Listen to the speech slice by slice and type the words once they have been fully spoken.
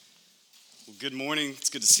Well, good morning. It's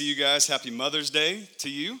good to see you guys. Happy Mother's Day to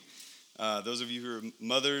you. Those of you who are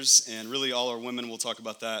mothers, and really all our women, we'll talk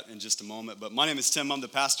about that in just a moment. But my name is Tim. I'm the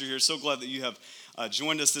pastor here. So glad that you have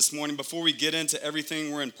joined us this morning. Before we get into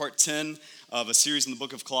everything, we're in part 10 of a series in the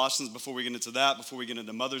book of Colossians. Before we get into that, before we get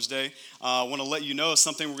into Mother's Day, I want to let you know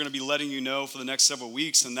something we're going to be letting you know for the next several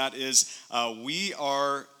weeks, and that is we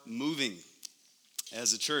are moving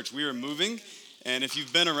as a church. We are moving. And if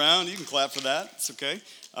you've been around, you can clap for that. It's okay.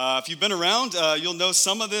 If you've been around, you'll know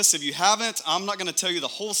some of this. If you haven't, I'm not going to tell you the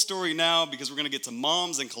whole story now because we're going to get to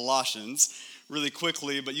Moms and Colossians really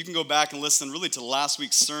quickly. But you can go back and listen really to last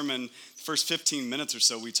week's sermon. The first 15 minutes or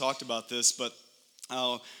so, we talked about this. But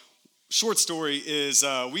short story is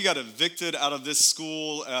we got evicted out of this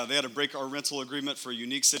school. They had to break our rental agreement for a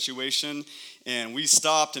unique situation. And we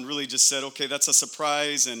stopped and really just said, okay, that's a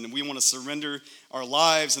surprise. And we want to surrender our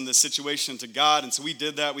lives and this situation to God. And so we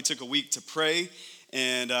did that. We took a week to pray.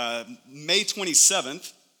 And May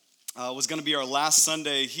 27th was going to be our last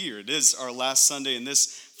Sunday here. It is our last Sunday in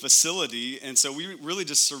this facility. And so we really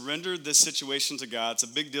just surrendered this situation to God. It's a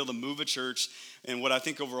big deal to move a church in what I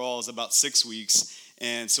think overall is about 6 weeks.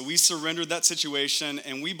 And so we surrendered that situation,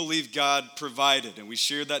 and we believe God provided. And we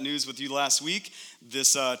shared that news with you last week.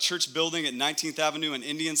 This church building at 19th Avenue and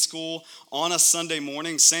Indian School on a Sunday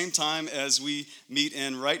morning, same time as we meet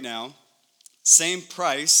in right now. Same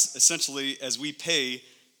price, essentially, as we pay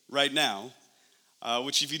right now,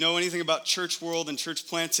 which if you know anything about church world and church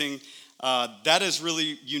planting, that is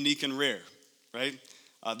really unique and rare, right?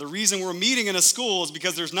 The reason we're meeting in a school is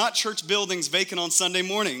because there's not church buildings vacant on Sunday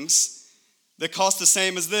mornings that cost the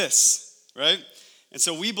same as this, right? And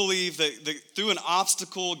so we believe that through an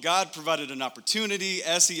obstacle, God provided an opportunity,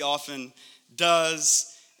 as he often does,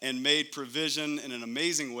 and made provision in an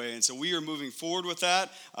amazing way. And so we are moving forward with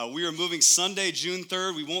that. We are moving Sunday, June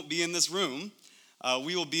 3rd. We won't be in this room.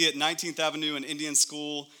 We will be at 19th Avenue and Indian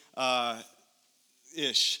School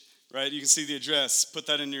ish, right? You can see the address. Put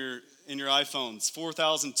that in your iPhones.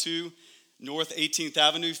 4002 North 18th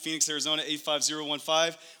Avenue, Phoenix, Arizona,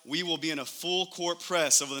 85015. We will be in a full court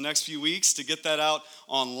press over the next few weeks to get that out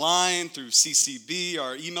online through CCB,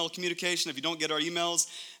 our email communication. If you don't get our emails,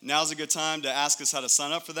 now's a good time to ask us how to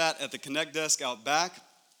sign up for that at the Connect desk out back.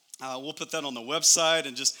 We'll put that on the website,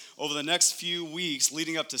 and just over the next few weeks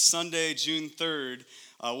leading up to Sunday, June 3rd,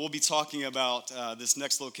 we'll be talking about this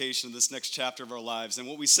next location, this next chapter of our lives. And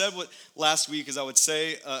what we said last week is, I would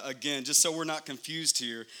say, again, just so we're not confused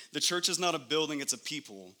here, the church is not a building, it's a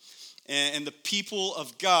people. And the people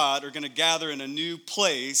of God are going to gather in a new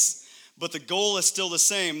place, but the goal is still the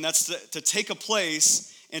same. That's to take a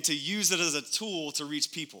place and to use it as a tool to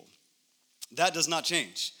reach people. That does not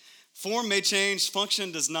change. Form may change,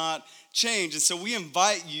 function does not change. And so we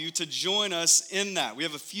invite you to join us in that. We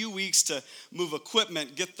have a few weeks to move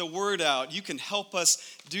equipment, get the word out. You can help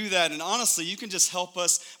us do that. And honestly, you can just help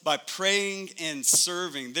us by praying and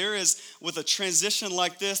serving. There is, with a transition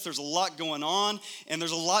like this, there's a lot going on. And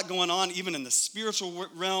there's a lot going on even in the spiritual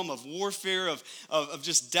realm of warfare, of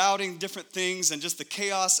just doubting different things and just the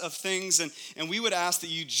chaos of things. And we would ask that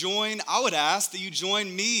you join, I would ask that you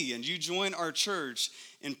join me and you join our church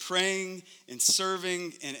in praying and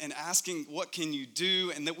serving and asking, what can you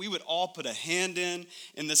do? And that we would all put a hand in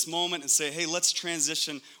this moment and say, hey, let's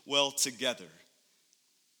transition well together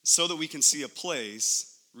so that we can see a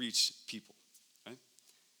place reach people, right?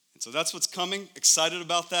 And so that's what's coming. Excited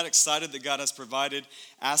about that. Excited that God has provided.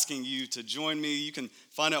 Asking you to join me. You can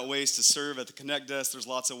find out ways to serve at the Connect desk. There's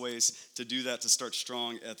lots of ways to do that to start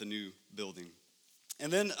strong at the new building.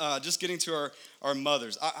 And then just getting to our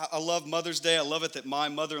mothers. I love Mother's Day. I love it that my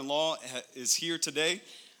mother-in-law is here today,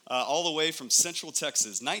 all the way from Central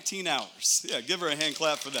Texas, 19 hours. Yeah, give her a hand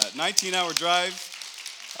clap for that. 19-hour drive.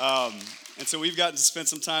 And so we've gotten to spend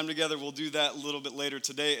some time together. We'll do that a little bit later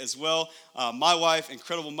today as well. My wife,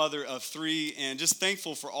 incredible mother of 3, and just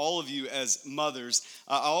thankful for all of you as mothers.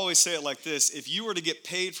 I always say it like this. If you were to get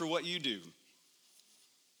paid for what you do,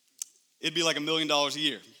 it'd be like $1 million a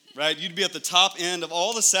year. Right? You'd be at the top end of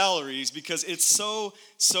all the salaries because it's so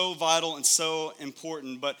vital and so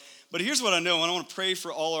important. But here's what I know, and I want to pray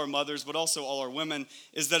for all our mothers, but also all our women,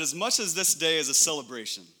 is that as much as this day is a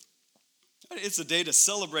celebration, it's a day to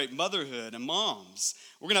celebrate motherhood and moms.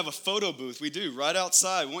 We're going to have a photo booth. We do, right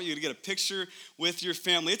outside. We want you to get a picture with your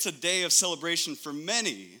family. It's a day of celebration for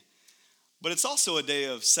many, but it's also a day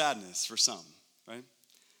of sadness for some, right?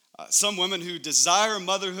 Some women who desire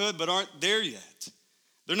motherhood but aren't there yet.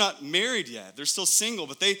 They're not married yet. They're still single,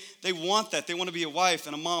 but they want that. They want to be a wife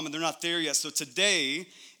and a mom, and they're not there yet. So today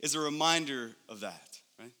is a reminder of that,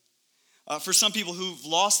 right? For some people who've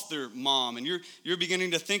lost their mom, and you're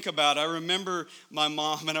beginning to think about, I remember my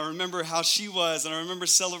mom, and I remember how she was, and I remember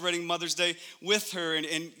celebrating Mother's Day with her,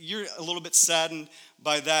 and you're a little bit saddened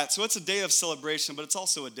by that. So it's a day of celebration, but it's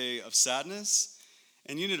also a day of sadness.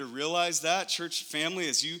 And you need to realize that, church family,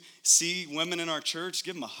 as you see women in our church,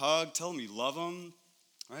 give them a hug, tell them you love them.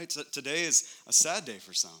 Right? So today is a sad day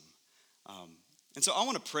for some. And so I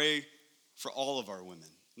want to pray for all of our women,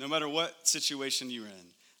 no matter what situation you're in.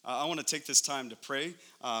 I want to take this time to pray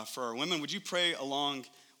for our women. Would you pray along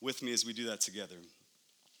with me as we do that together?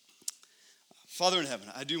 Father in heaven,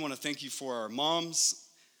 I do want to thank you for our moms,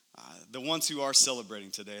 the ones who are celebrating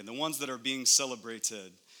today, and the ones that are being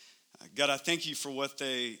celebrated. God, I thank you for what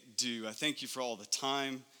they do. I thank you for all the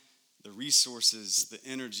time, the resources, the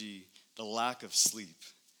energy, the lack of sleep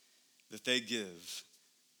that they give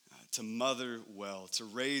to mother well, to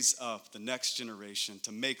raise up the next generation,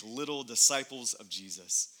 to make little disciples of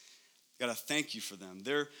Jesus. God, I thank you for them.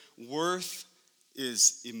 Their worth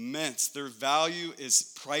is immense. Their value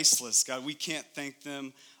is priceless. God, we can't thank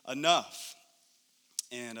them enough.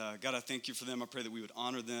 And God, I thank you for them. I pray that we would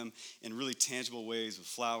honor them in really tangible ways with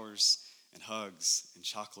flowers and hugs and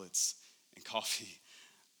chocolates and coffee,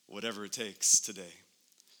 whatever it takes today.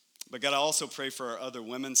 But God, I also pray for our other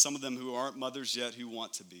women, some of them who aren't mothers yet who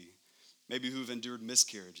want to be. Maybe who've endured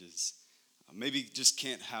miscarriages, maybe just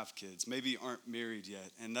can't have kids, maybe aren't married yet,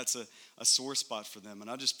 and that's a sore spot for them. And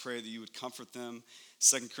I just pray that you would comfort them.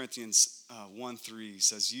 2 Corinthians 1:3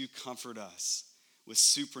 says, you comfort us with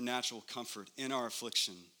supernatural comfort in our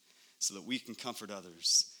affliction so that we can comfort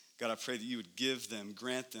others. God, I pray that you would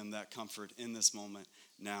grant them that comfort in this moment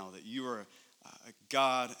now, that you are a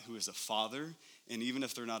God who is a father, and even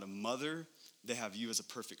if they're not a mother, they have you as a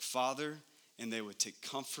perfect father, and they would take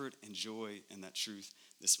comfort and joy in that truth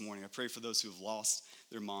this morning. I pray for those who have lost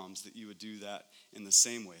their moms that you would do that in the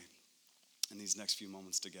same way in these next few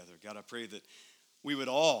moments together. God, I pray that we would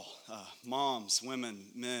all, moms, women,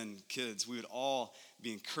 men, kids, we would all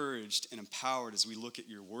be encouraged and empowered as we look at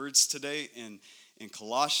your words today in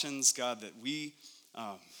Colossians, God, that we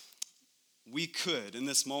could, in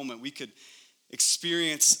this moment, we could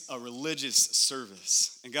experience a religious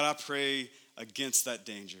service. And God, I pray against that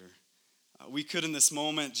danger. We could, in this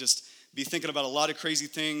moment, just be thinking about a lot of crazy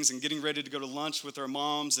things and getting ready to go to lunch with our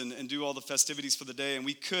moms and do all the festivities for the day. And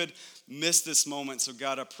we could miss this moment. So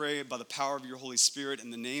God, I pray by the power of your Holy Spirit in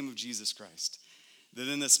the name of Jesus Christ, that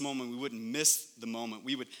in this moment we wouldn't miss the moment.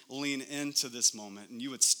 We would lean into this moment, and you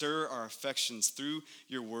would stir our affections through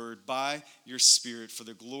your word by your Spirit for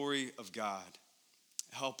the glory of God.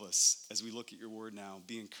 Help us as we look at your word now,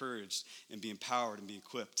 be encouraged and be empowered and be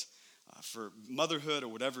equipped for motherhood or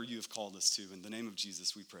whatever you have called us to. In the name of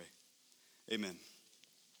Jesus, we pray. Amen.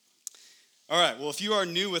 All right, well, if you are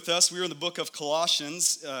new with us, we are in the book of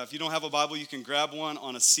Colossians. If you don't have a Bible, you can grab one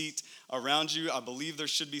on a seat around you. I believe there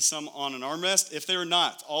should be some on an armrest. If they're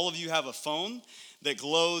not, all of you have a phone that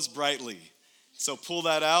glows brightly. So pull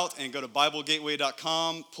that out and go to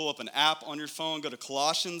BibleGateway.com, pull up an app on your phone, go to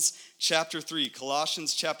Colossians chapter 3.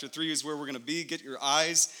 Colossians chapter 3 is where we're going to be. Get your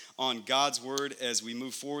eyes on God's word as we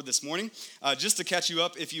move forward this morning. Just to catch you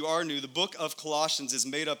up, if you are new, the book of Colossians is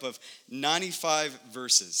made up of 95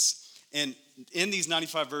 verses. And in these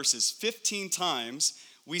 95 verses, 15 times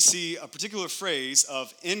we see a particular phrase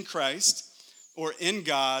of in Christ or in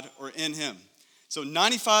God or in him. So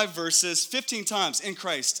 95 verses, 15 times in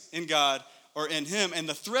Christ, in God, or in him. And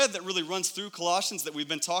the thread that really runs through Colossians that we've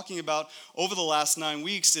been talking about over the last 9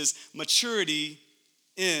 weeks is maturity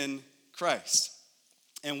in Christ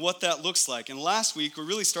and what that looks like. And last week, we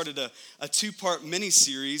really started a two-part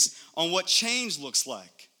mini-series on what change looks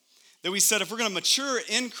like. That we said if we're going to mature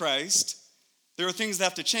in Christ, there are things that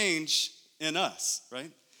have to change in us,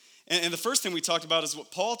 right? And the first thing we talked about is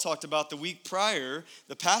what Paul talked about the week prior,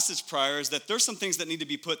 the passage prior, is that there's some things that need to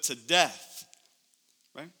be put to death.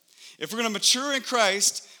 If we're going to mature in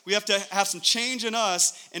Christ, we have to have some change in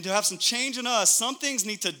us. And to have some change in us, some things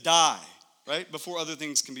need to die, right, before other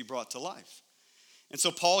things can be brought to life. And so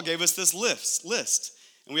Paul gave us this list.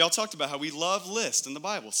 And we all talked about how we love lists in the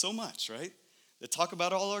Bible so much, right, that talk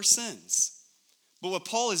about all our sins. But what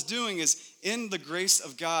Paul is doing is, in the grace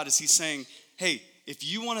of God, is he's saying, hey, if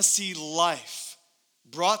you want to see life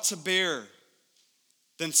brought to bear,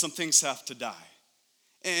 then some things have to die.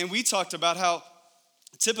 And we talked about how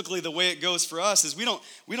typically the way it goes for us is we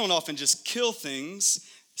don't often just kill things,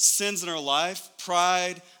 sins in our life,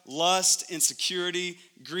 pride, lust, insecurity,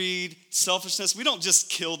 greed, selfishness. We don't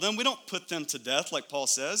just kill them. We don't put them to death like Paul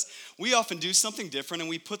says. We often do something different and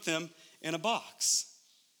we put them in a box,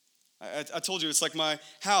 I told you it's like my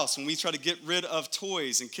house when we try to get rid of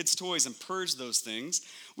toys and kids' toys and purge those things.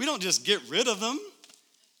 We don't just get rid of them.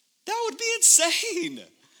 That would be insane.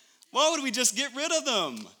 Why would we just get rid of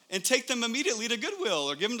them and take them immediately to Goodwill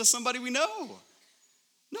or give them to somebody we know?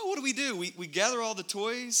 No, what do? We gather all the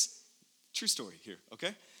toys. True story here,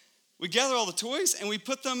 okay? We gather all the toys and we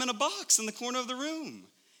put them in a box in the corner of the room.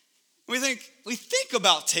 We think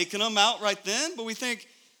about taking them out right then, but we think,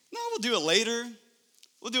 no, we'll do it later.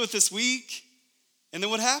 We'll do it this week. And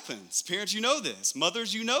then what happens? Parents, you know this.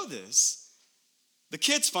 Mothers, you know this. The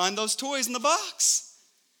kids find those toys in the box.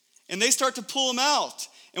 And they start to pull them out.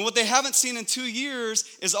 And what they haven't seen in 2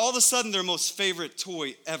 years is all of a sudden their most favorite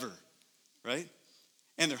toy ever, right?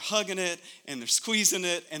 And they're hugging it, and they're squeezing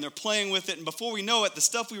it, and they're playing with it. And before we know it, the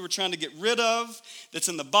stuff we were trying to get rid of that's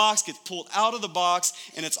in the box gets pulled out of the box,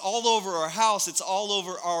 and it's all over our house. It's all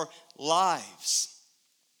over our lives.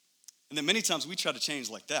 And then many times we try to change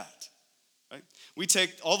like that, right? We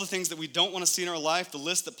take all the things that we don't want to see in our life, the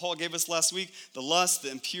list that Paul gave us last week, the lust,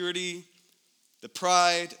 the impurity, the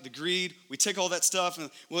pride, the greed. We take all that stuff and,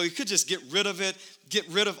 well, we could just get rid of it, get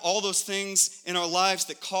rid of all those things in our lives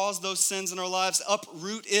that cause those sins in our lives,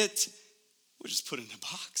 uproot it. We'll just put it in a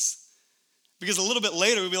box. Because a little bit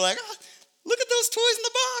later, we'll be like, look at those toys in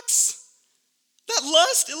the box. That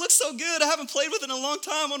lust, it looks so good. I haven't played with it in a long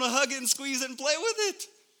time. I want to hug it and squeeze it and play with it.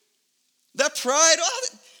 That pride,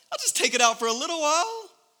 I'll just take it out for a little while.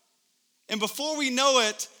 And before we know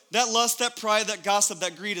it, that lust, that pride, that gossip,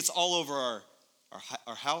 that greed, it's all over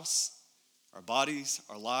our house, our bodies,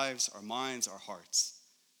 our lives, our minds, our hearts,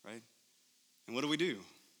 right? And what do?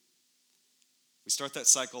 We start that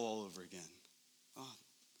cycle all over again. Oh,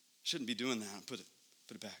 I shouldn't be doing that. Put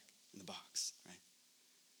it back in the box, right?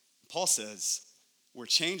 Paul says where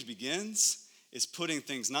change begins is putting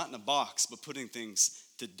things not in a box, but putting things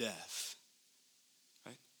to death.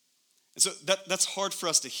 And so that's hard for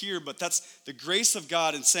us to hear, but that's the grace of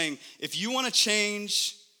God in saying, if you want to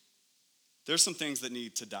change, there's some things that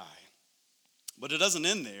need to die. But it doesn't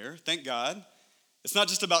end there, thank God. It's not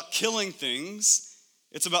just about killing things.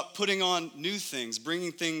 It's about putting on new things,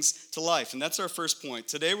 bringing things to life. And that's our first point.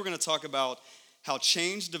 Today we're going to talk about how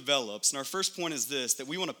change develops. And our first point is this, that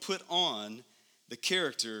we want to put on the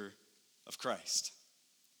character of Christ.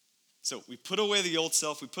 So we put away the old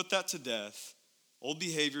self, we put that to death. Old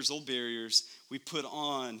behaviors, old barriers, we put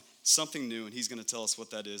on something new, and he's going to tell us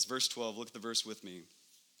what that is. Verse 12, look at the verse with me.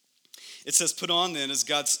 It says, put on then as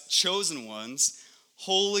God's chosen ones,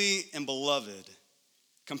 holy and beloved,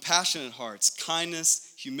 compassionate hearts,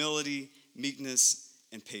 kindness, humility, meekness,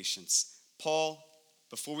 and patience. Paul,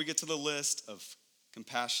 before we get to the list of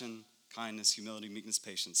compassion, kindness, humility, meekness,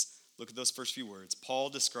 patience, look at those first few words. Paul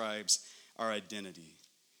describes our identity.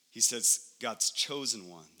 He says, God's chosen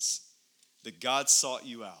ones. That God sought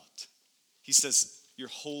you out. He says, you're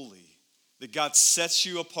holy. That God sets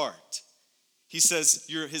you apart. He says,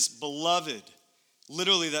 you're his beloved.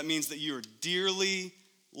 Literally, that means that you are dearly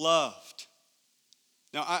loved.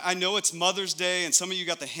 Now, I know it's Mother's Day, and some of you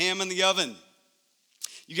got the ham in the oven.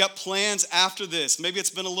 You got plans after this. Maybe it's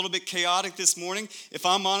been a little bit chaotic this morning. If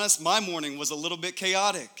I'm honest, my morning was a little bit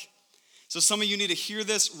chaotic. So some of you need to hear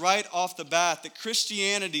this right off the bat, that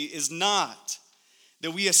Christianity is not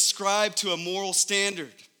that we ascribe to a moral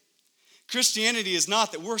standard. Christianity is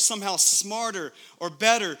not that we're somehow smarter or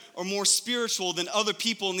better or more spiritual than other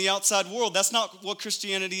people in the outside world. That's not what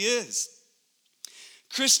Christianity is.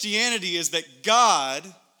 Christianity is that God,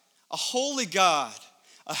 a holy God,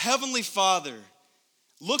 a heavenly Father,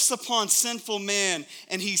 looks upon sinful man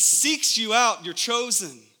and he seeks you out, you're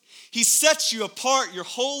chosen. He sets you apart, you're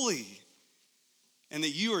holy, and that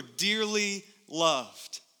you are dearly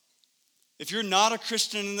loved. If you're not a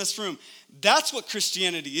Christian in this room, that's what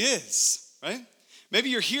Christianity is, right? Maybe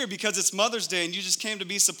you're here because it's Mother's Day and you just came to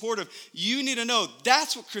be supportive. You need to know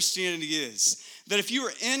that's what Christianity is. That if you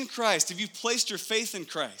are in Christ, if you've placed your faith in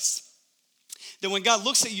Christ, that when God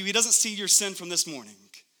looks at you, he doesn't see your sin from this morning.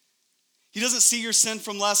 He doesn't see your sin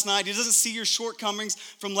from last night. He doesn't see your shortcomings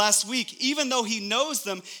from last week. Even though he knows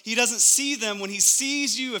them, he doesn't see them. When he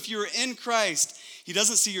sees you, if you're in Christ, he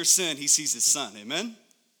doesn't see your sin. He sees his son, amen?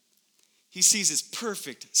 He sees his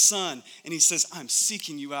perfect son, and he says, I'm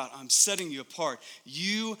seeking you out. I'm setting you apart.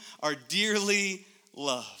 You are dearly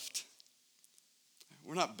loved.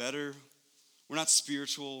 We're not better. We're not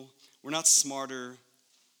spiritual. We're not smarter.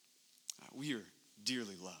 We are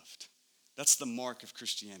dearly loved. That's the mark of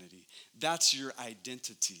Christianity. That's your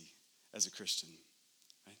identity as a Christian.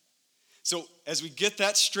 Right? So as we get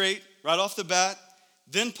that straight right off the bat,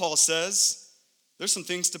 then Paul says, there's some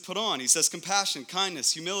things to put on. He says compassion,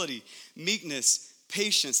 kindness, humility, meekness,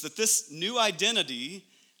 patience. That this new identity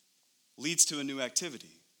leads to a new activity.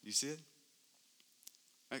 You see it?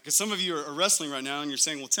 Because some of you are wrestling right now and you're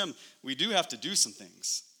saying, well, Tim, we do have to do some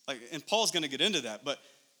things. And Paul's going to get into that.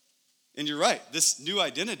 And you're right, this new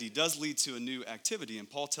identity does lead to a new activity. And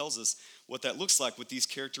Paul tells us what that looks like with these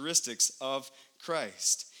characteristics of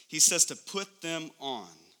Christ. He says to put them on.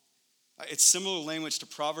 It's similar language to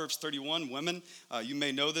Proverbs 31. Women, you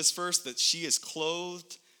may know this verse, that she is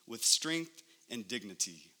clothed with strength and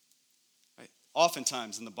dignity. Right?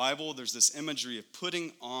 Oftentimes in the Bible, there's this imagery of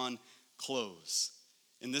putting on clothes.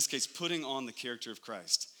 In this case, putting on the character of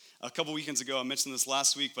Christ. A couple weekends ago, I mentioned this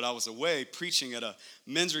last week, but I was away preaching at a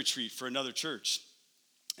men's retreat for another church.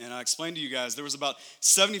 And I explained to you guys, there was about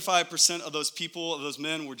 75% of those people, of those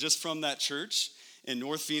men, were just from that church in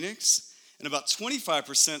North Phoenix. And about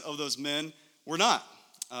 25% of those men were not.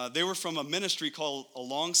 They were from a ministry called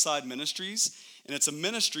Alongside Ministries. And it's a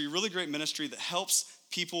ministry, really great ministry, that helps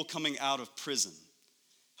people coming out of prison.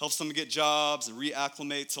 Helps them get jobs and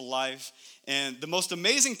reacclimate to life. And the most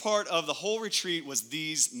amazing part of the whole retreat was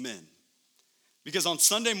these men. Because on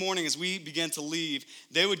Sunday morning, as we began to leave,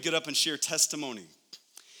 they would get up and share testimony.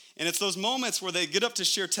 And it's those moments where they get up to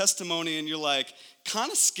share testimony and you're like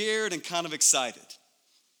kind of scared and kind of excited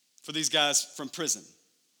for these guys from prison.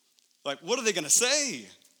 Like, what are they going to say,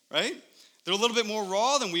 right? They're a little bit more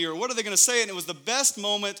raw than we are. What are they going to say? And it was the best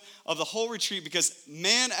moment of the whole retreat because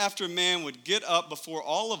man after man would get up before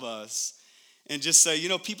all of us and just say,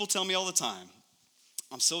 people tell me all the time,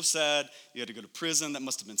 I'm so sad you had to go to prison. That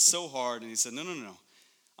must have been so hard. And he said, no.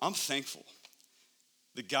 I'm thankful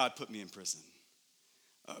that God put me in prison.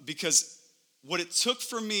 Because what it took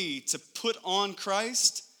for me to put on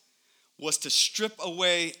Christ was to strip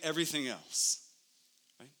away everything else.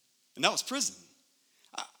 Right? And that was prison.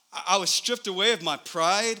 I was stripped away of my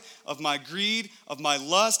pride, of my greed, of my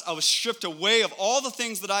lust. I was stripped away of all the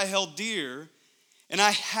things that I held dear, and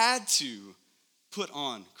I had to put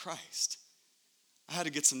on Christ. I had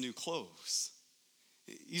to get some new clothes.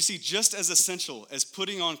 You see, just as essential as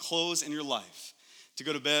putting on clothes in your life, to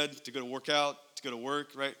go to bed, to go to work out, to go to work,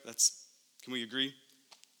 right? Can we agree?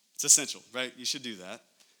 It's essential, right? You should do that.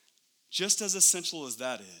 Just as essential as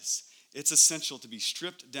that is, it's essential to be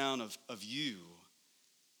stripped down of you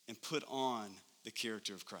and put on the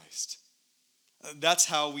character of Christ. That's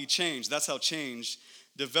how we change. That's how change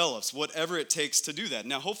develops, whatever it takes to do that.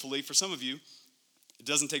 Now, hopefully, for some of you, it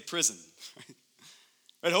doesn't take prison.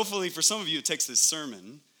 Right? Hopefully, for some of you, it takes this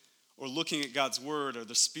sermon or looking at God's word or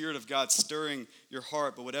the Spirit of God stirring your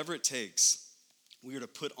heart. But whatever it takes, we are to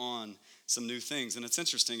put on some new things. And it's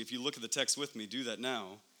interesting, if you look at the text with me, do that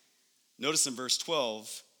now. Notice in verse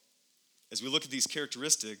 12, as we look at these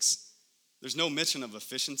characteristics, there's no mention of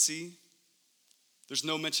efficiency. There's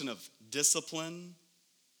no mention of discipline.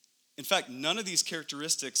 In fact, none of these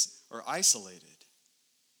characteristics are isolated.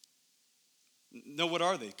 No, what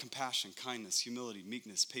are they? Compassion, kindness, humility,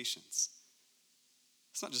 meekness, patience.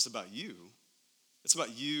 It's not just about you. It's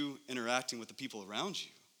about you interacting with the people around you.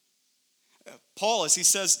 Paul, as he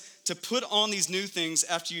says, to put on these new things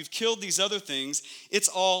after you've killed these other things, it's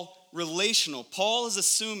all relational. Paul is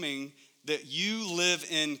assuming that you live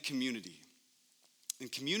in community. In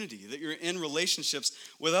community, that you're in relationships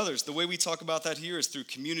with others. The way we talk about that here is through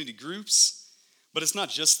community groups. But it's not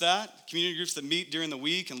just that. Community groups that meet during the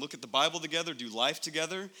week and look at the Bible together, do life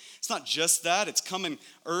together. It's not just that. It's coming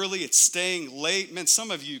early. It's staying late. Man, some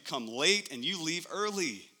of you come late and you leave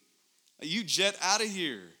early. You jet out of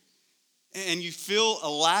here. And you feel a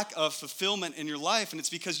lack of fulfillment in your life. And it's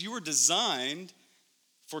because you were designed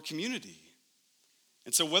for community.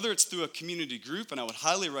 And so whether it's through a community group, and I would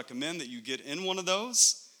highly recommend that you get in one of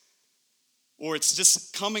those, or it's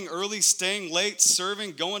just coming early, staying late,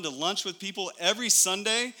 serving, going to lunch with people every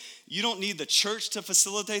Sunday. You don't need the church to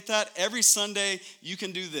facilitate that. Every Sunday, you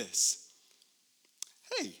can do this.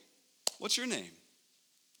 Hey, what's your name?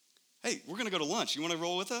 Hey, we're going to go to lunch. You want to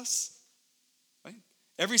roll with us? Right?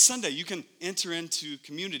 Every Sunday, you can enter into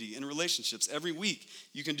community and relationships. Every week,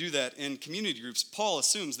 you can do that in community groups. Paul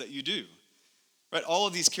assumes that you do. Right? All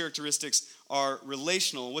of these characteristics are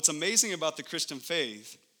relational. What's amazing about the Christian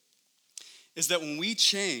faith is that when we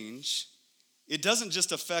change, it doesn't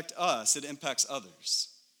just affect us, it impacts others.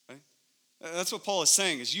 Right? That's what Paul is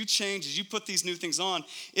saying. As you change, as you put these new things on,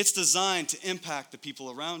 it's designed to impact the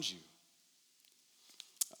people around you.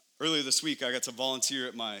 Earlier this week, I got to volunteer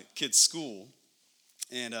at my kids' school,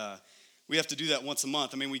 and we have to do that once a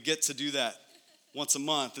month. I mean, we get to do that once a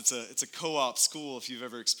month. It's a co-op school, if you've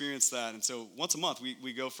ever experienced that. And so once a month,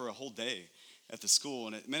 we go for a whole day at the school.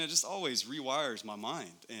 And it just always rewires my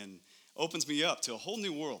mind and opens me up to a whole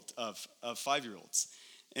new world of 5-year-olds.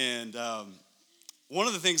 And one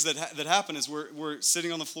of the things that happened is we're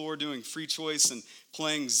sitting on the floor doing free choice and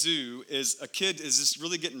playing zoo. Is a kid is just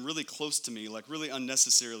really getting really close to me, like really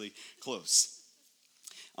unnecessarily close.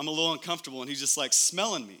 I'm a little uncomfortable, and he's just like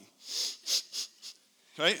smelling me,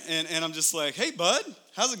 right? And I'm just like, hey, bud,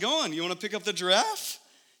 how's it going? You want to pick up the giraffe?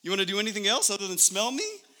 You want to do anything else other than smell me?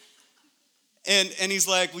 And he's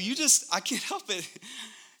like, well, I can't help it.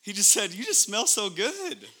 He just said, you just smell so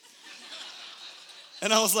good.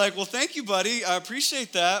 And I was like, well, thank you, buddy. I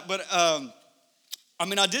appreciate that. But,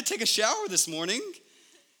 I did take a shower this morning.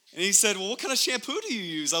 And he said, well, what kind of shampoo do you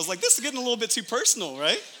use? I was like, this is getting a little bit too personal,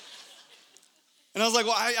 right? And I was like,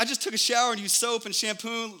 well, I just took a shower and used soap and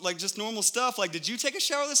shampoo, like just normal stuff. Like, did you take a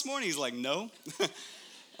shower this morning? He's like, no.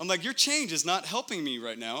 I'm like, your change is not helping me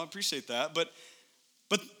right now. I appreciate that. But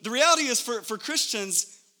the reality is for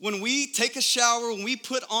Christians, when we take a shower, when we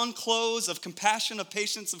put on clothes of compassion, of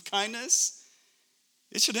patience, of kindness,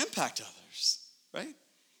 it should impact others, right?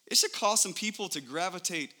 It should cause some people to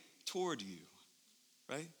gravitate toward you,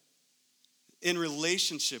 right? In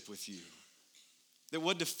relationship with you. That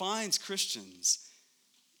what defines Christians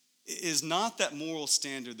is not that moral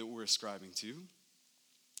standard that we're ascribing to.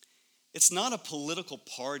 It's not a political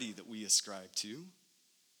party that we ascribe to.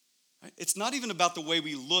 Right? It's not even about the way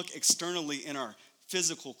we look externally in our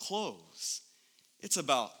physical clothes. It's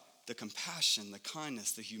about the compassion, the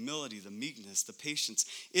kindness, the humility, the meekness, the patience.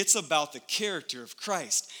 It's about the character of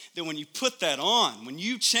Christ. That when you put that on, when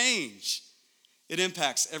you change, it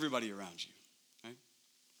impacts everybody around you. Right?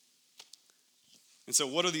 And so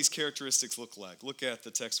what do these characteristics look like? Look at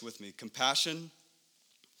the text with me. Compassion.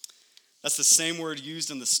 That's the same word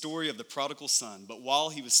used in the story of the prodigal son. But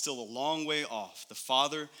while he was still a long way off, the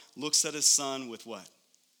father looks at his son with what?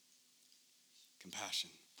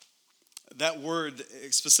 Compassion. That word,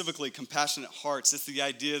 specifically compassionate hearts, it's the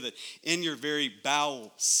idea that in your very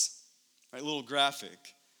bowels, right, little graphic,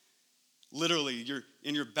 literally,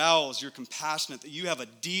 in your bowels, you're compassionate, that you have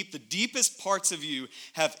the deepest parts of you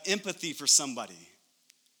have empathy for somebody.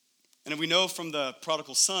 And we know from the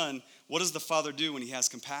prodigal son, what does the father do when he has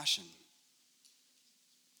compassion?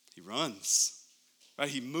 He runs, right?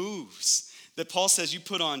 He moves. That Paul says you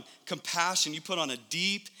put on compassion, you put on a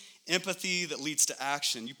deep empathy that leads to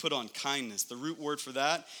action. You put on kindness. The root word for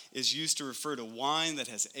that is used to refer to wine that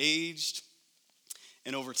has aged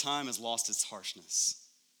and over time has lost its harshness.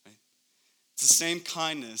 Right? It's the same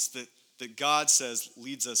kindness that God says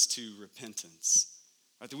leads us to repentance.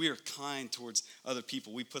 Right? That we are kind towards other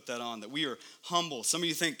people. We put that on. That we are humble. Some of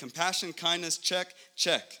you think compassion, kindness, check.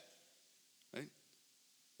 Right?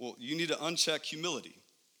 Well, you need to uncheck humility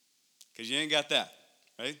because you ain't got that.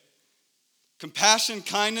 Right? Compassion,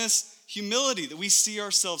 kindness, humility, that we see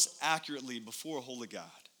ourselves accurately before a holy God.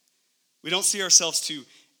 We don't see ourselves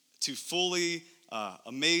too fully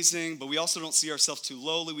amazing, but we also don't see ourselves too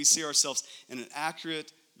lowly. We see ourselves in an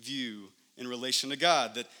accurate view in relation to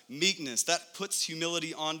God. That meekness, that puts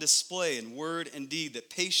humility on display in word and deed.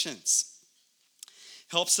 That patience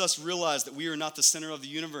helps us realize that we are not the center of the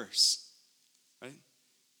universe. Right?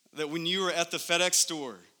 That when you are at the FedEx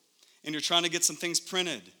store and you're trying to get some things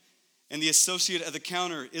printed, and the associate at the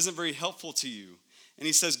counter isn't very helpful to you, and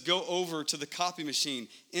he says, go over to the copy machine,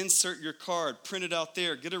 insert your card, print it out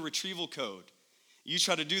there, get a retrieval code. You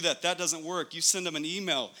try to do that. That doesn't work. You send him an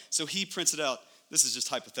email, so he prints it out. This is just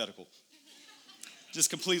hypothetical. Just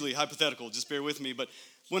completely hypothetical. Just bear with me. But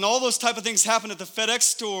when all those type of things happen at the FedEx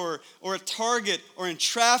store or at Target or in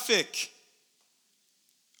traffic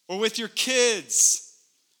or with your kids,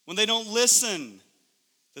 when they don't listen,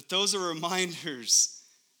 that those are reminders.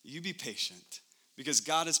 You be patient because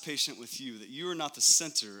God is patient with you, that you are not the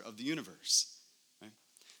center of the universe. Right?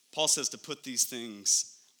 Paul says to put these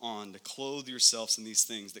things on, to clothe yourselves in these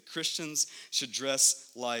things, that Christians should dress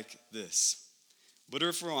like this. But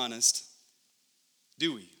if we're honest,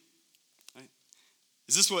 do we? Right?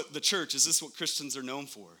 Is this what the church, is this what Christians are known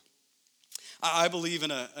for? I believe in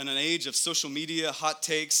an age of social media, hot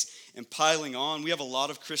takes, and piling on, we have a lot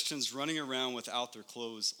of Christians running around without their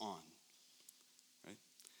clothes on.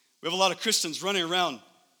 We have a lot of Christians running around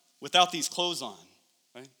without these clothes on,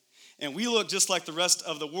 right? And we look just like the rest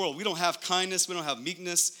of the world. We don't have kindness. We don't have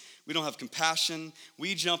meekness. We don't have compassion.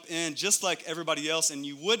 We jump in just like everybody else, and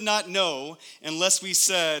you would not know unless we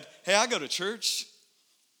said, hey, I go to church.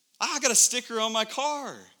 I got a sticker on my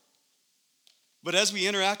car. But as we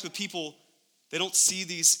interact with people, they don't see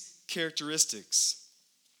these characteristics.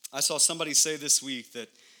 I saw somebody say this week that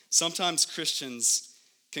sometimes Christians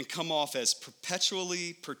can come off as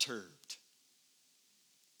perpetually perturbed.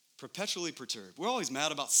 Perpetually perturbed. We're always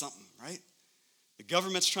mad about something, right? The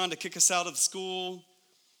government's trying to kick us out of the school.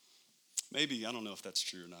 Maybe, I don't know if that's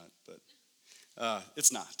true or not, but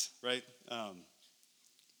It's not, right?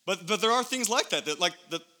 But there are things like that like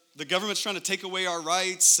the government's trying to take away our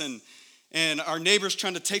rights and our neighbors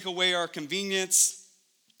trying to take away our convenience,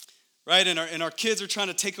 right? And our kids are trying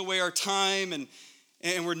to take away our time,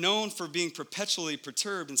 and we're known for being perpetually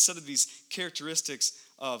perturbed instead of these characteristics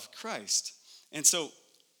of Christ. And so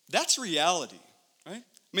that's reality, right?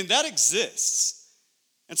 I mean, that exists.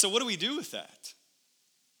 And so what do we do with that?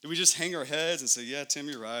 Do we just hang our heads and say, yeah, Tim,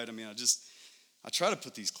 you're right. I mean, I try to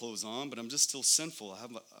put these clothes on, but I'm just still sinful. I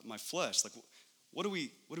have my flesh. Like, what do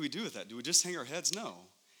we do with that? Do we just hang our heads? No.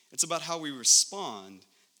 It's about how we respond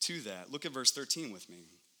to that. Look at verse 13 with me.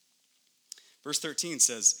 Verse 13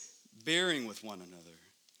 says, bearing with one another.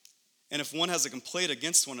 And if one has a complaint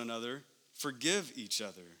against one another, forgive each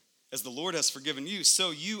other. As the Lord has forgiven you,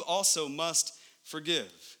 so you also must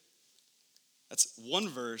forgive. That's one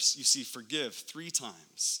verse you see forgive 3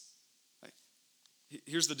 times. Right?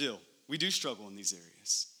 Here's the deal. We do struggle in these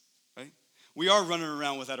areas, right? We are running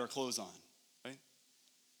around without our clothes on, right?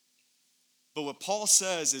 But what Paul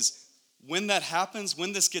says is when that happens,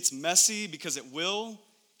 when this gets messy, because it will,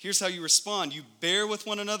 here's how you respond. You bear with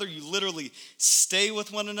one another, you literally stay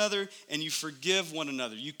with one another, and you forgive one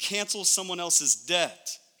another. You cancel someone else's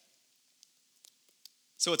debt.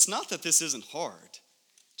 So it's not that this isn't hard.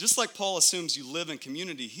 Just like Paul assumes you live in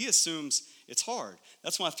community, he assumes it's hard.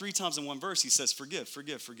 That's why 3 times in one verse he says, forgive,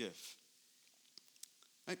 forgive, forgive.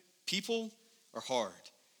 Right? People are hard.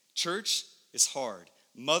 Church is hard.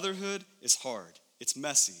 Motherhood is hard. It's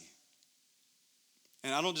messy.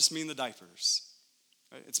 And I don't just mean the diapers.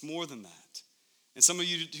 Right? It's more than that. And some of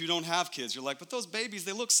you who don't have kids, you're like, but those babies,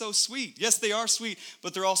 they look so sweet. Yes, they are sweet,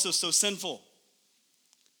 but they're also so sinful.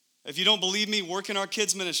 If you don't believe me, work in our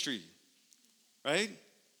kids ministry, right?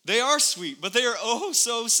 They are sweet, but they are oh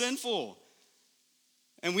so sinful.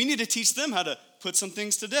 And we need to teach them how to put some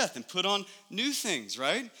things to death and put on new things,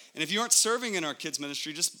 right? And if you aren't serving in our kids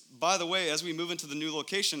ministry, just by the way, as we move into the new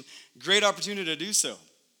location, great opportunity to do so.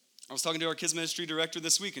 I was talking to our kids ministry director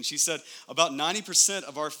this week, and she said about 90%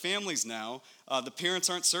 of our families now, the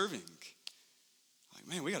parents aren't serving. Like,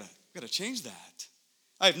 man, we gotta change that.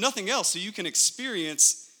 I have nothing else, so you can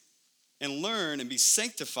experience and learn and be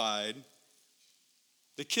sanctified.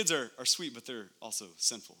 The kids are sweet, but they're also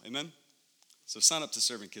sinful. Amen? So sign up to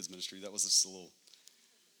serve in kids ministry. That was just a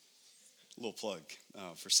little plug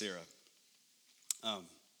for Sarah.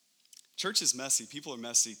 Church is messy. People are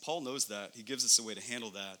messy. Paul knows that. He gives us a way to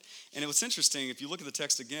handle that. And what's interesting, if you look at the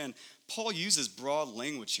text again, Paul uses broad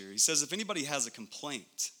language here. He says if anybody has a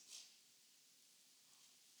complaint.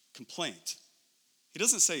 He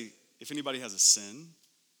doesn't say if anybody has a sin.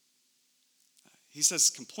 He says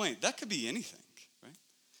complaint. That could be anything, right?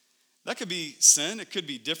 That could be sin. It could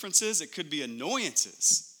be differences. It could be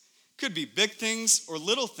annoyances. It could be big things or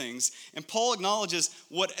little things. And Paul acknowledges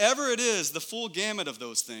whatever it is, the full gamut of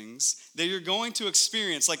those things that you're going to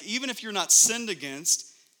experience, like even if you're not sinned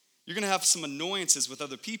against, you're going to have some annoyances with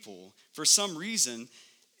other people for some reason.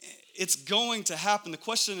 It's going to happen. The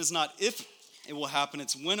question is not if it will happen,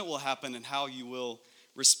 it's when it will happen and how you will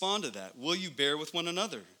respond to that. Will you bear with one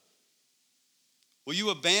another? Will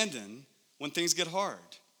you abandon when things get hard?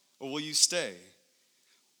 Or will you stay?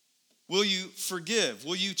 Will you forgive?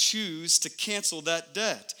 Will you choose to cancel that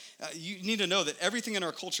debt? You need to know that everything in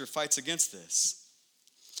our culture fights against this.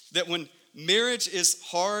 That when marriage is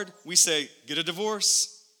hard, we say, get a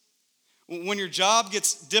divorce. When your job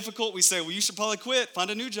gets difficult, we say, well, you should probably quit,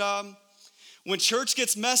 find a new job. When church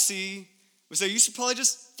gets messy, we say, you should probably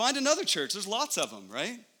just find another church. There's lots of them,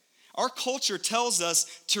 right? Our culture tells us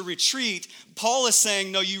to retreat. Paul is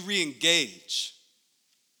saying, no, you re-engage.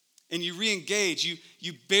 And you re-engage.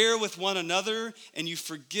 You bear with one another and you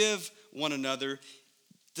forgive one another.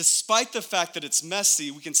 Despite the fact that it's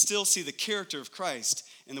messy, we can still see the character of Christ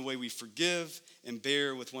in the way we forgive and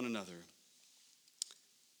bear with one another.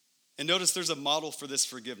 And notice there's a model for this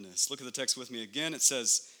forgiveness. Look at the text with me again. It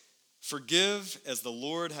says, forgive as the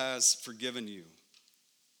Lord has forgiven you.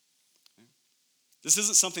 This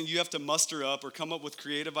isn't something you have to muster up or come up with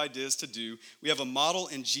creative ideas to do. We have a model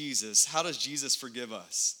in Jesus. How does Jesus forgive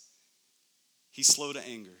us? He's slow to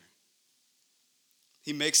anger.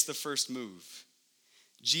 He makes the first move.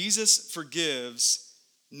 Jesus forgives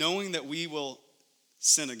knowing that we will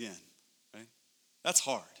sin again, right? That's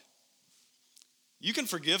hard. You can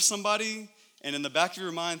forgive somebody and in the back of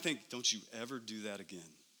your mind think, don't you ever do that again,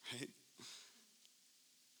 right?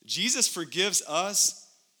 Jesus forgives us.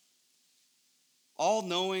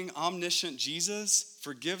 All-knowing, omniscient Jesus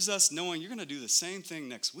forgives us knowing you're going to do the same thing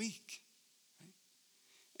next week. Right?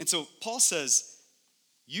 And so Paul says,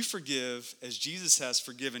 you forgive as Jesus has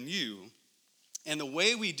forgiven you. And the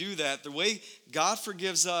way we do that, the way God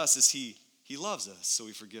forgives us is he loves us, so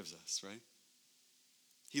he forgives us, right?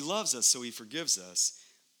 He loves us, so he forgives us.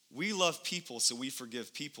 We love people, so we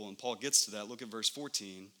forgive people. And Paul gets to that. Look at verse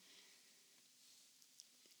 14.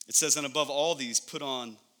 It says, and above all these, put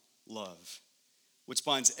on love, which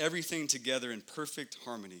binds everything together in perfect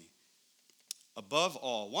harmony. Above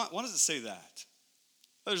all. Why does it say that?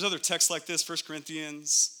 There's other texts like this, 1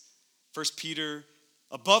 Corinthians, 1 Peter.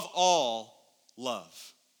 Above all,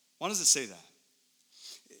 love. Why does it say that?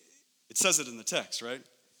 It says it in the text, right?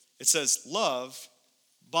 It says love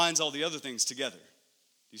binds all the other things together.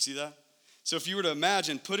 Do you see that? So if you were to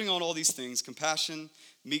imagine putting on all these things, compassion,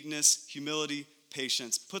 meekness, humility,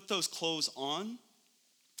 patience, put those clothes on,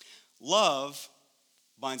 love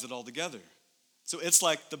binds it all together. So it's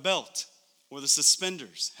like the belt or the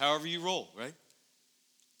suspenders, however you roll, right?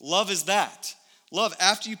 Love is that. Love,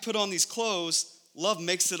 after you put on these clothes, love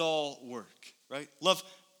makes it all work, right? Love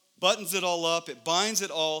buttons it all up. It binds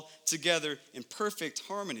it all together in perfect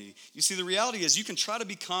harmony. You see, the reality is you can try to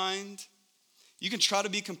be kind. You can try to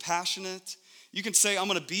be compassionate. You can say, I'm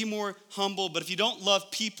going to be more humble. But if you don't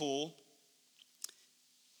love people,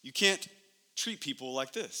 you can't treat people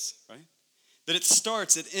like this, right? That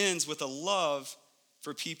it ends with a love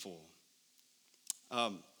for people.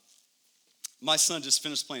 My son just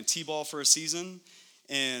finished playing t-ball for a season.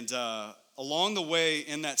 And along the way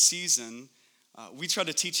in that season, we tried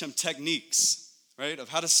to teach him techniques, right? Of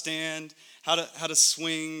how to stand, how to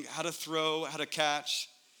swing, how to throw, how to catch.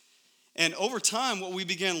 And over time, what we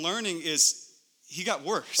began learning is he got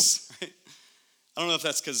worse, right? I don't know if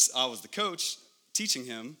that's because I was the coach teaching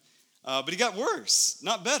him, but he got worse,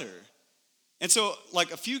 not better. And so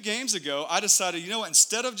like a few games ago, I decided, you know what,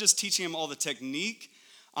 instead of just teaching him all the technique,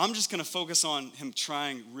 I'm just going to focus on him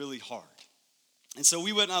trying really hard. And so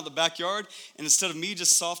we went out in the backyard, and instead of me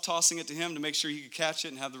just soft tossing it to him to make sure he could catch it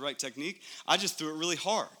and have the right technique, I just threw it really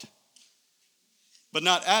hard. But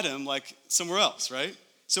not at him, like somewhere else, right?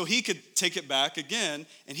 So he could take it back again,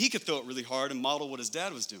 and he could throw it really hard and model what his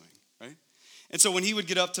dad was doing, right? And so when he would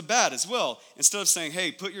get up to bat as well, instead of saying,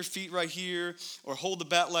 hey, put your feet right here, or hold the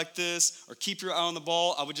bat like this, or keep your eye on the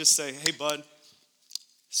ball, I would just say, hey, bud,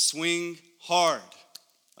 swing hard.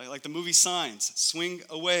 Like the movie Signs, swing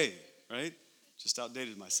away, right? Just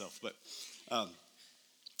outdated myself, but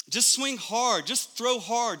just swing hard, just throw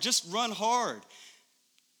hard, just run hard.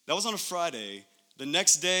 That was on a Friday. The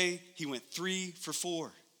next day, he went 3 for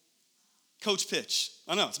 4. Coach pitch.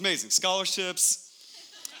 I know, it's amazing. Scholarships,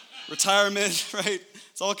 retirement, right?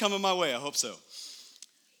 It's all coming my way, I hope so.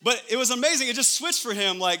 But it was amazing. It just switched for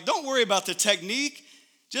him. Like, don't worry about the technique.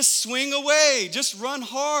 Just swing away, just run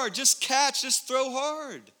hard, just catch, just throw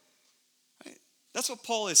hard. That's what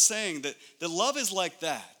Paul is saying, that love is like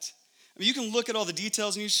that. I mean, you can look at all the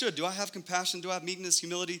details, and you should. Do I have compassion? Do I have meekness,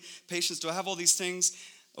 humility, patience? Do I have all these things?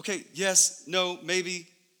 Okay, yes, no, maybe.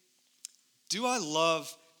 Do I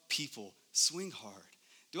love people? Swing hard.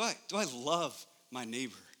 Do I love my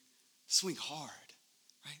neighbor? Swing hard,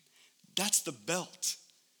 right? That's the belt.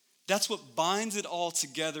 That's what binds it all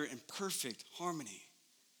together in perfect harmony,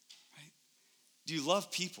 right? Do you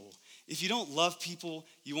love people? If you don't love people,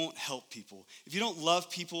 you won't help people. If you don't love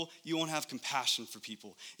people, you won't have compassion for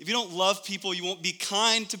people. If you don't love people, you won't be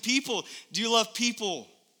kind to people. Do you love people?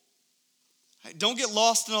 Don't get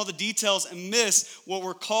lost in all the details and miss what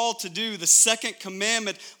we're called to do. The second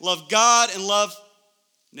commandment, love God and love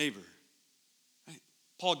neighbor. Right?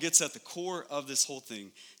 Paul gets at the core of this whole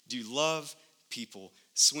thing. Do you love people?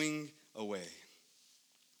 Swing away.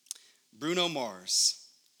 Bruno Mars,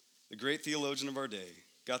 the great theologian of our day,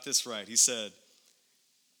 got this right. He said,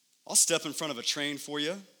 I'll step in front of a train for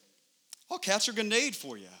you. I'll catch a grenade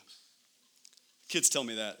for you. Kids tell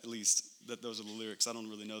me that, at least, that those are the lyrics. I don't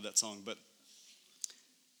really know that song. But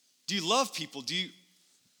do you love people? Do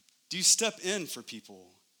you step in for people?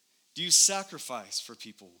 Do you sacrifice for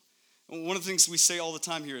people? And one of the things we say all the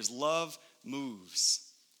time here is love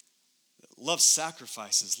moves. Love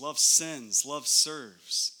sacrifices. Love sends. Love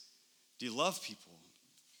serves. Do you love people?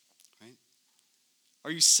 Are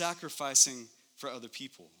you sacrificing for other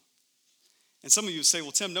people? And some of you say, well,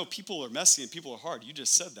 Tim, no, people are messy and people are hard. You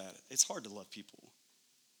just said that. It's hard to love people.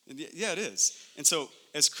 And yeah, it is. And so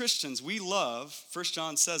as Christians, we love, 1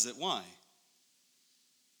 John says it, why?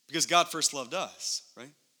 Because God first loved us, right?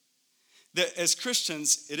 That as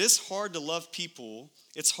Christians, it is hard to love people.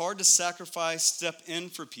 It's hard to sacrifice, step in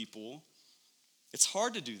for people. It's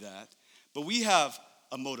hard to do that. But we have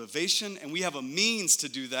a motivation and we have a means to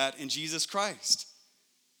do that in Jesus Christ.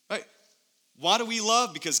 Right? Why do we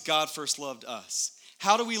love? Because God first loved us.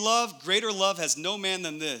 How do we love? Greater love has no man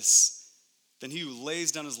than this, than he who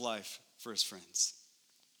lays down his life for his friends.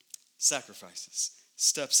 Sacrifices,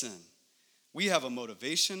 steps in. We have a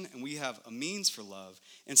motivation and we have a means for love.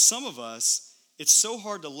 And some of us, it's so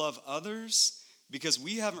hard to love others because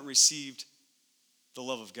we haven't received the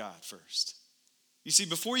love of God first. You see,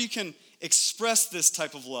 before you can express this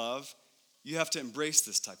type of love, you have to embrace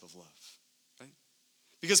this type of love, right?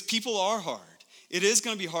 Because people are hard. It is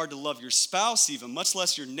going to be hard to love your spouse even, much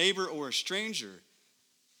less your neighbor or a stranger.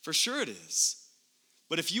 For sure it is.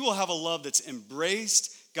 But if you will have a love that's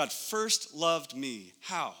embraced, God first loved me.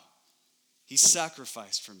 How? He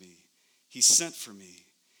sacrificed for me. He sent for me.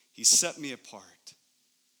 He set me apart.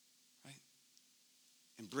 Right?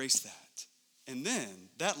 Embrace that. And then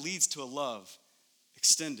that leads to a love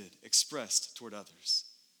extended, expressed toward others.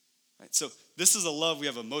 Right? So this is a love we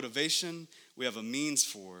have a motivation, we have a means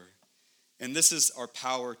for, and this is our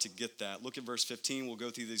power to get that. Look at verse 15. We'll go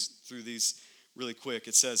through these really quick.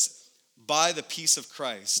 It says, by the peace of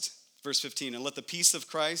Christ, verse 15, and let the peace of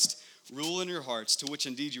Christ rule in your hearts, to which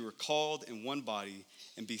indeed you were called in one body,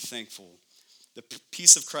 and be thankful. The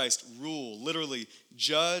peace of Christ rule, literally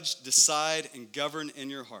judge, decide, and govern in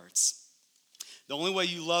your hearts. The only way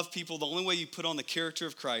you love people, the only way you put on the character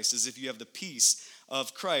of Christ is if you have the peace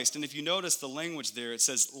of Christ. And if you notice the language there, it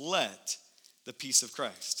says, let the peace of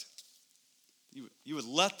Christ. You would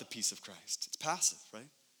let the peace of Christ. It's passive, right?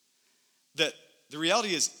 That the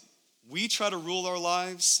reality is we try to rule our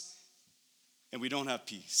lives and we don't have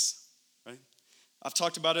peace, right? I've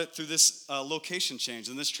talked about it through this location change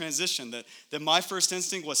and this transition that my first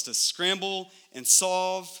instinct was to scramble and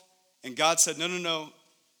solve, and God said, no,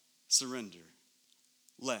 surrender.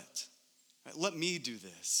 Let. Right? Let me do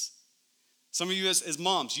this. Some of you as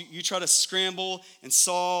moms, you try to scramble and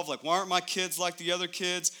solve, like, why aren't my kids like the other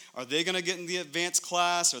kids? Are they going to get in the advanced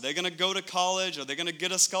class? Are they going to go to college? Are they going to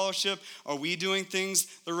get a scholarship? Are we doing things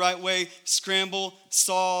the right way? Scramble,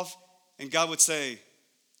 solve, and God would say,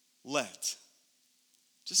 let.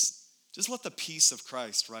 Just let the peace of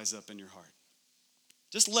Christ rise up in your heart.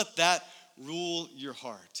 Just let that rule your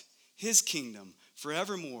heart. His kingdom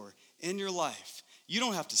forevermore in your life. You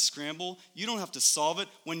don't have to scramble. You don't have to solve it.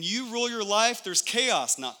 When you rule your life, there's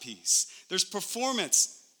chaos, not peace. There's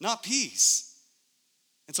performance, not peace.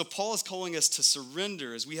 And so Paul is calling us to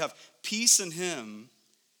surrender as we have peace in him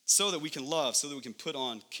so that we can love, so that we can put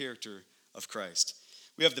on character of Christ.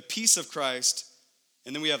 We have the peace of Christ,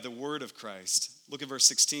 and then we have the word of Christ. Look at verse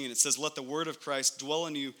 16. It says, let the word of Christ dwell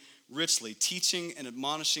in you richly, teaching and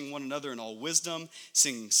admonishing one another in all wisdom,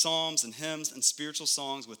 singing psalms and hymns and spiritual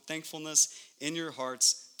songs with thankfulness in your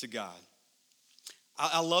hearts to God.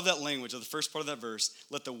 I love that language of the first part of that verse.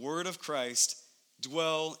 Let the word of Christ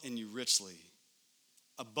dwell in you richly,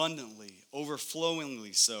 abundantly,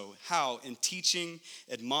 overflowingly so. How? In teaching,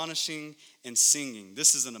 admonishing, and singing.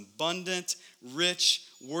 This is an abundant, rich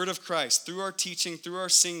word of Christ through our teaching, through our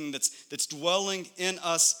singing that's dwelling in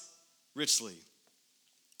us richly.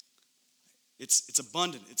 It's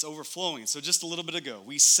abundant, it's overflowing. So just a little bit ago,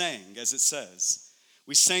 we sang, as it says.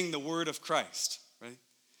 We sang the word of Christ, right?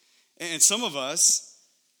 And some of us,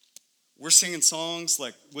 we're singing songs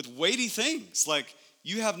like with weighty things, like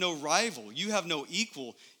you have no rival, you have no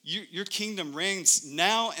equal, your kingdom reigns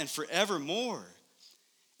now and forevermore.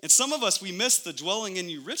 And some of us, we miss the dwelling in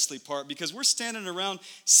you richly part because we're standing around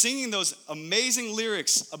singing those amazing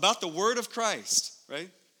lyrics about the word of Christ,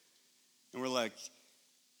 right? And we're like,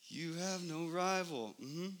 you have no rival.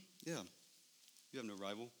 Yeah, you have no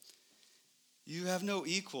rival. You have no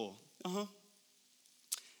equal.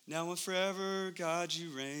 Now and forever, God, you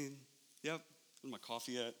reign. Yep, where's my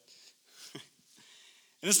coffee at?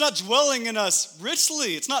 And it's not dwelling in us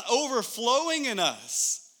richly. It's not overflowing in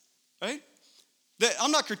us, right?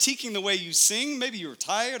 I'm not critiquing the way you sing. Maybe you were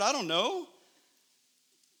tired. I don't know.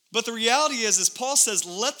 But the reality is, as Paul says,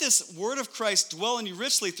 let this word of Christ dwell in you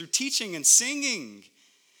richly through teaching and singing.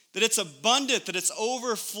 That it's abundant, that it's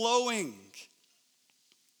overflowing.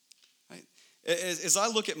 Right? As I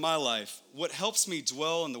look at my life, what helps me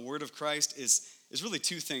dwell in the word of Christ is really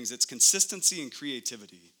two things. It's consistency and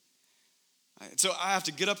creativity. Right? So I have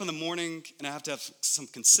to get up in the morning and I have to have some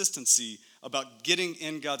consistency about getting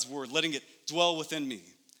in God's word, letting it dwell within me.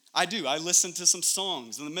 I do. I listen to some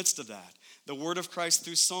songs in the midst of that. The word of Christ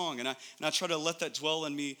through song. And I try to let that dwell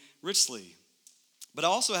in me richly. But I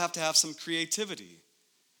also have to have some creativity.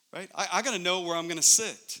 Right? I got to know where I'm going to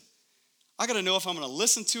sit. I got to know if I'm going to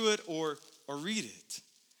listen to it or read it.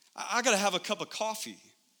 I got to have a cup of coffee.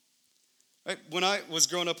 Right? When I was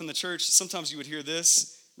growing up in the church, sometimes you would hear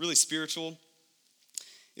this, really spiritual.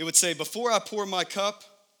 It would say, before I pour my cup,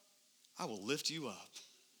 I will lift you up.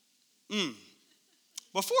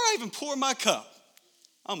 Before I even pour my cup,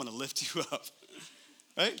 I'm going to lift you up.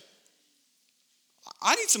 Right?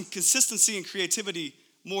 I need some consistency and creativity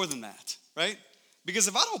more than that, right? Because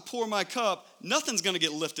if I don't pour my cup, nothing's gonna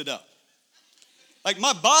get lifted up. Like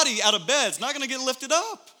my body out of bed is not gonna get lifted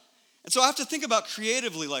up. And so I have to think about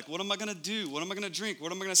creatively, like, what am I gonna do? What am I gonna drink?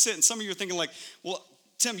 What am I gonna sit? And some of you are thinking like, well,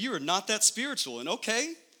 Tim, you are not that spiritual. And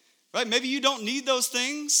okay, right? Maybe you don't need those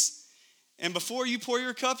things. And before you pour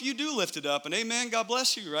your cup, you do lift it up. And amen, God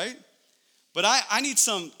bless you, right? But I need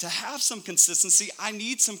to have some consistency. I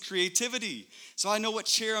need some creativity. So I know what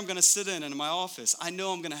chair I'm gonna sit in my office. I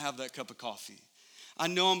know I'm gonna have that cup of coffee. I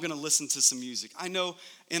know I'm gonna listen to some music. I know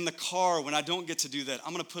in the car when I don't get to do that,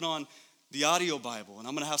 I'm gonna put on the audio Bible and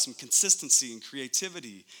I'm gonna have some consistency and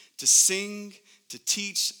creativity to sing, to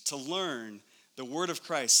teach, to learn the word of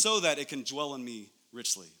Christ so that it can dwell in me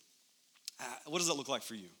richly. What does that look like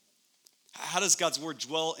for you? How does God's word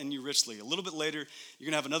dwell in you richly? A little bit later, you're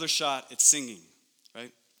gonna have another shot at singing,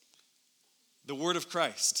 right? The word of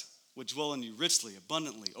Christ would dwell in you richly,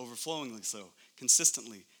 abundantly, overflowingly so,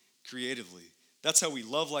 consistently, creatively. That's how we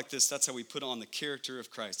love like this. That's how we put on the character of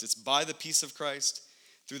Christ. It's by the peace of Christ,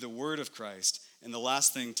 through the word of Christ, and the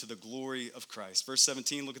last thing, to the glory of Christ. Verse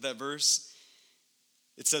 17, look at that verse.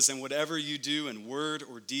 It says, and whatever you do in word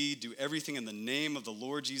or deed, do everything in the name of the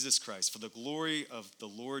Lord Jesus Christ, for the glory of the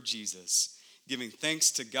Lord Jesus, giving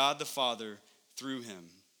thanks to God the Father through him.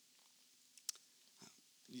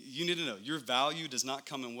 You need to know, your value does not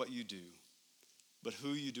come in what you do, but who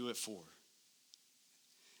you do it for.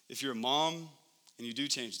 If you're a mom and you do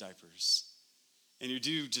change diapers, and you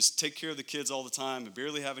do just take care of the kids all the time and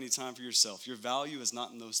barely have any time for yourself, your value is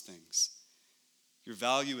not in those things. Your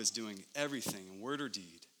value is doing everything in word or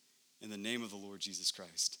deed in the name of the Lord Jesus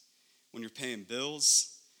Christ. When you're paying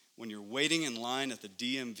bills, when you're waiting in line at the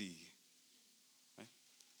DMV, right?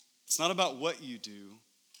 It's not about what you do.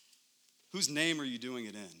 Whose name are you doing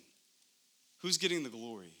it in? Who's getting the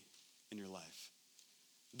glory in your life?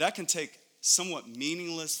 That can take somewhat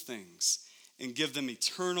meaningless things and give them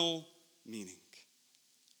eternal meaning.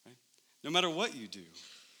 Right? No matter what you do.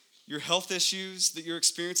 Your health issues that you're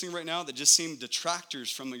experiencing right now that just seem detractors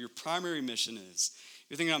from what your primary mission is.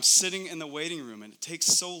 You're thinking, I'm sitting in the waiting room and it takes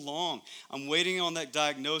so long. I'm waiting on that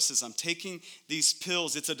diagnosis. I'm taking these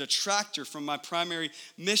pills. It's a detractor from my primary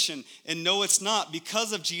mission. And no, it's not.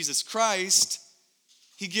 Because of Jesus Christ,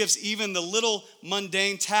 he gives even the little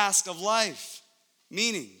mundane task of life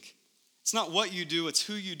meaning. It's not what you do, it's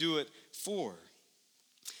who you do it for.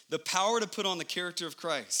 The power to put on the character of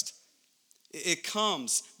Christ, it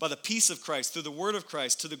comes by the peace of Christ, through the word of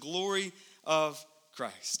Christ, to the glory of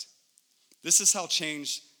Christ. This is how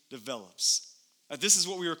change develops. This is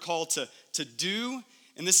what we were called to do,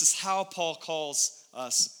 and this is how Paul calls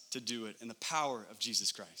us to do it in the power of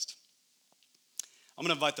Jesus Christ. I'm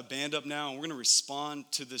going to invite the band up now, and we're going to respond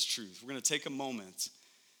to this truth. We're going to take a moment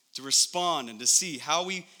to respond and to see how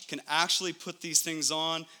we can actually put these things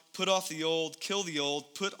on, put off the old, kill the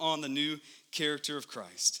old, put on the new character of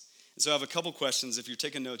Christ. And so I have a couple questions. If you're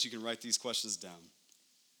taking notes, you can write these questions down.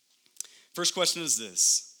 First question is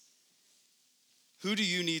this. Who do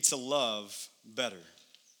you need to love better?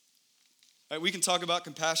 Right, we can talk about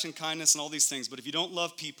compassion, kindness, and all these things, but if you don't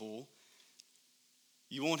love people,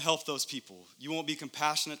 you won't help those people. You won't be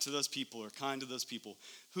compassionate to those people or kind to those people.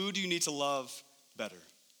 Who do you need to love better?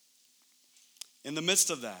 In the midst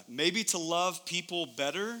of that, maybe to love people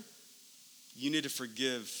better, you need to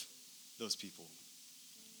forgive those people.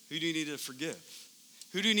 Who do you need to forgive?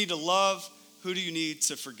 Who do you need to love? Who do you need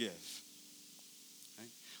to forgive? Right?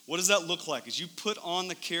 What does that look like as you put on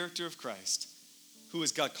the character of Christ? Who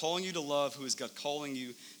is God calling you to love? Who is God calling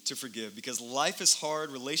you to forgive? Because life is hard,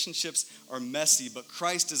 relationships are messy, but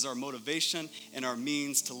Christ is our motivation and our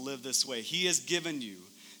means to live this way. He has given you,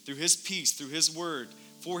 through his peace, through his word,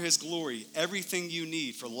 for his glory, everything you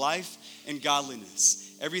need for life and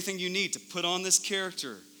godliness. Everything you need to put on this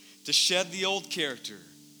character, to shed the old character,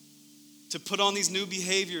 to put on these new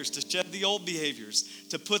behaviors, to shed the old behaviors,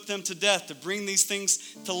 to put them to death, to bring these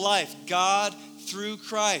things to life. God, through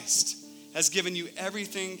Christ, has given you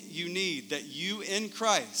everything you need, that you in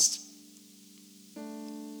Christ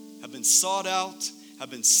have been sought out,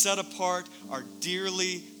 have been set apart, are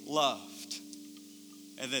dearly loved.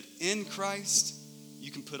 And that in Christ, you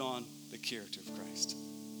can put on the character of Christ.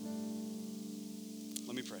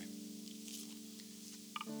 Let me pray.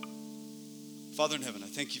 Father in heaven, I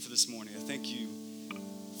thank you for this morning. I thank you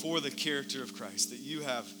for the character of Christ, that you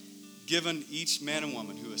have given each man and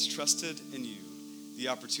woman who has trusted in you the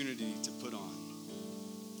opportunity to put on.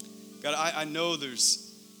 God, I know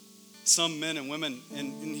there's some men and women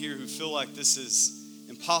in here who feel like this is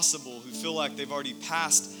impossible, who feel like they've already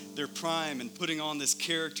passed their prime and putting on this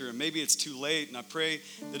character, and maybe it's too late. And I pray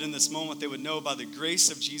that in this moment they would know by the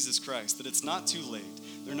grace of Jesus Christ that it's not too late.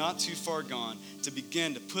 They're not too far gone to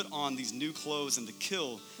begin to put on these new clothes and to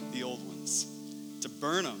kill the old ones, to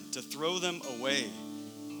burn them, to throw them away.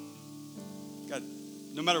 God,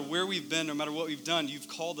 no matter where we've been, no matter what we've done, you've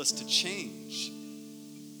called us to change.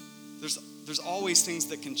 There's always things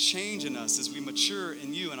that can change in us as we mature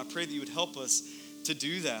in you, and I pray that you would help us to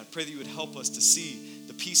do that. I pray that you would help us to see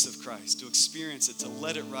the peace of Christ, to experience it, to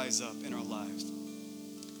let it rise up in our lives.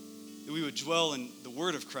 That we would dwell in the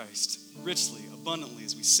word of Christ richly, abundantly,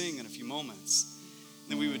 as we sing in a few moments.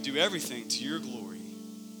 And that we would do everything to your glory.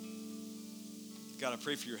 God, I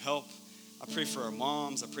pray for your help. I pray for our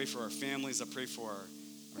moms. I pray for our families. I pray for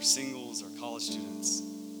our singles, our college students.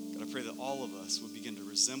 God, I pray that all of us would begin to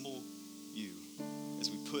resemble you as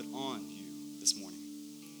we put on you this morning.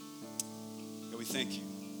 God, we thank you.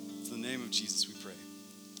 In the name of Jesus we pray.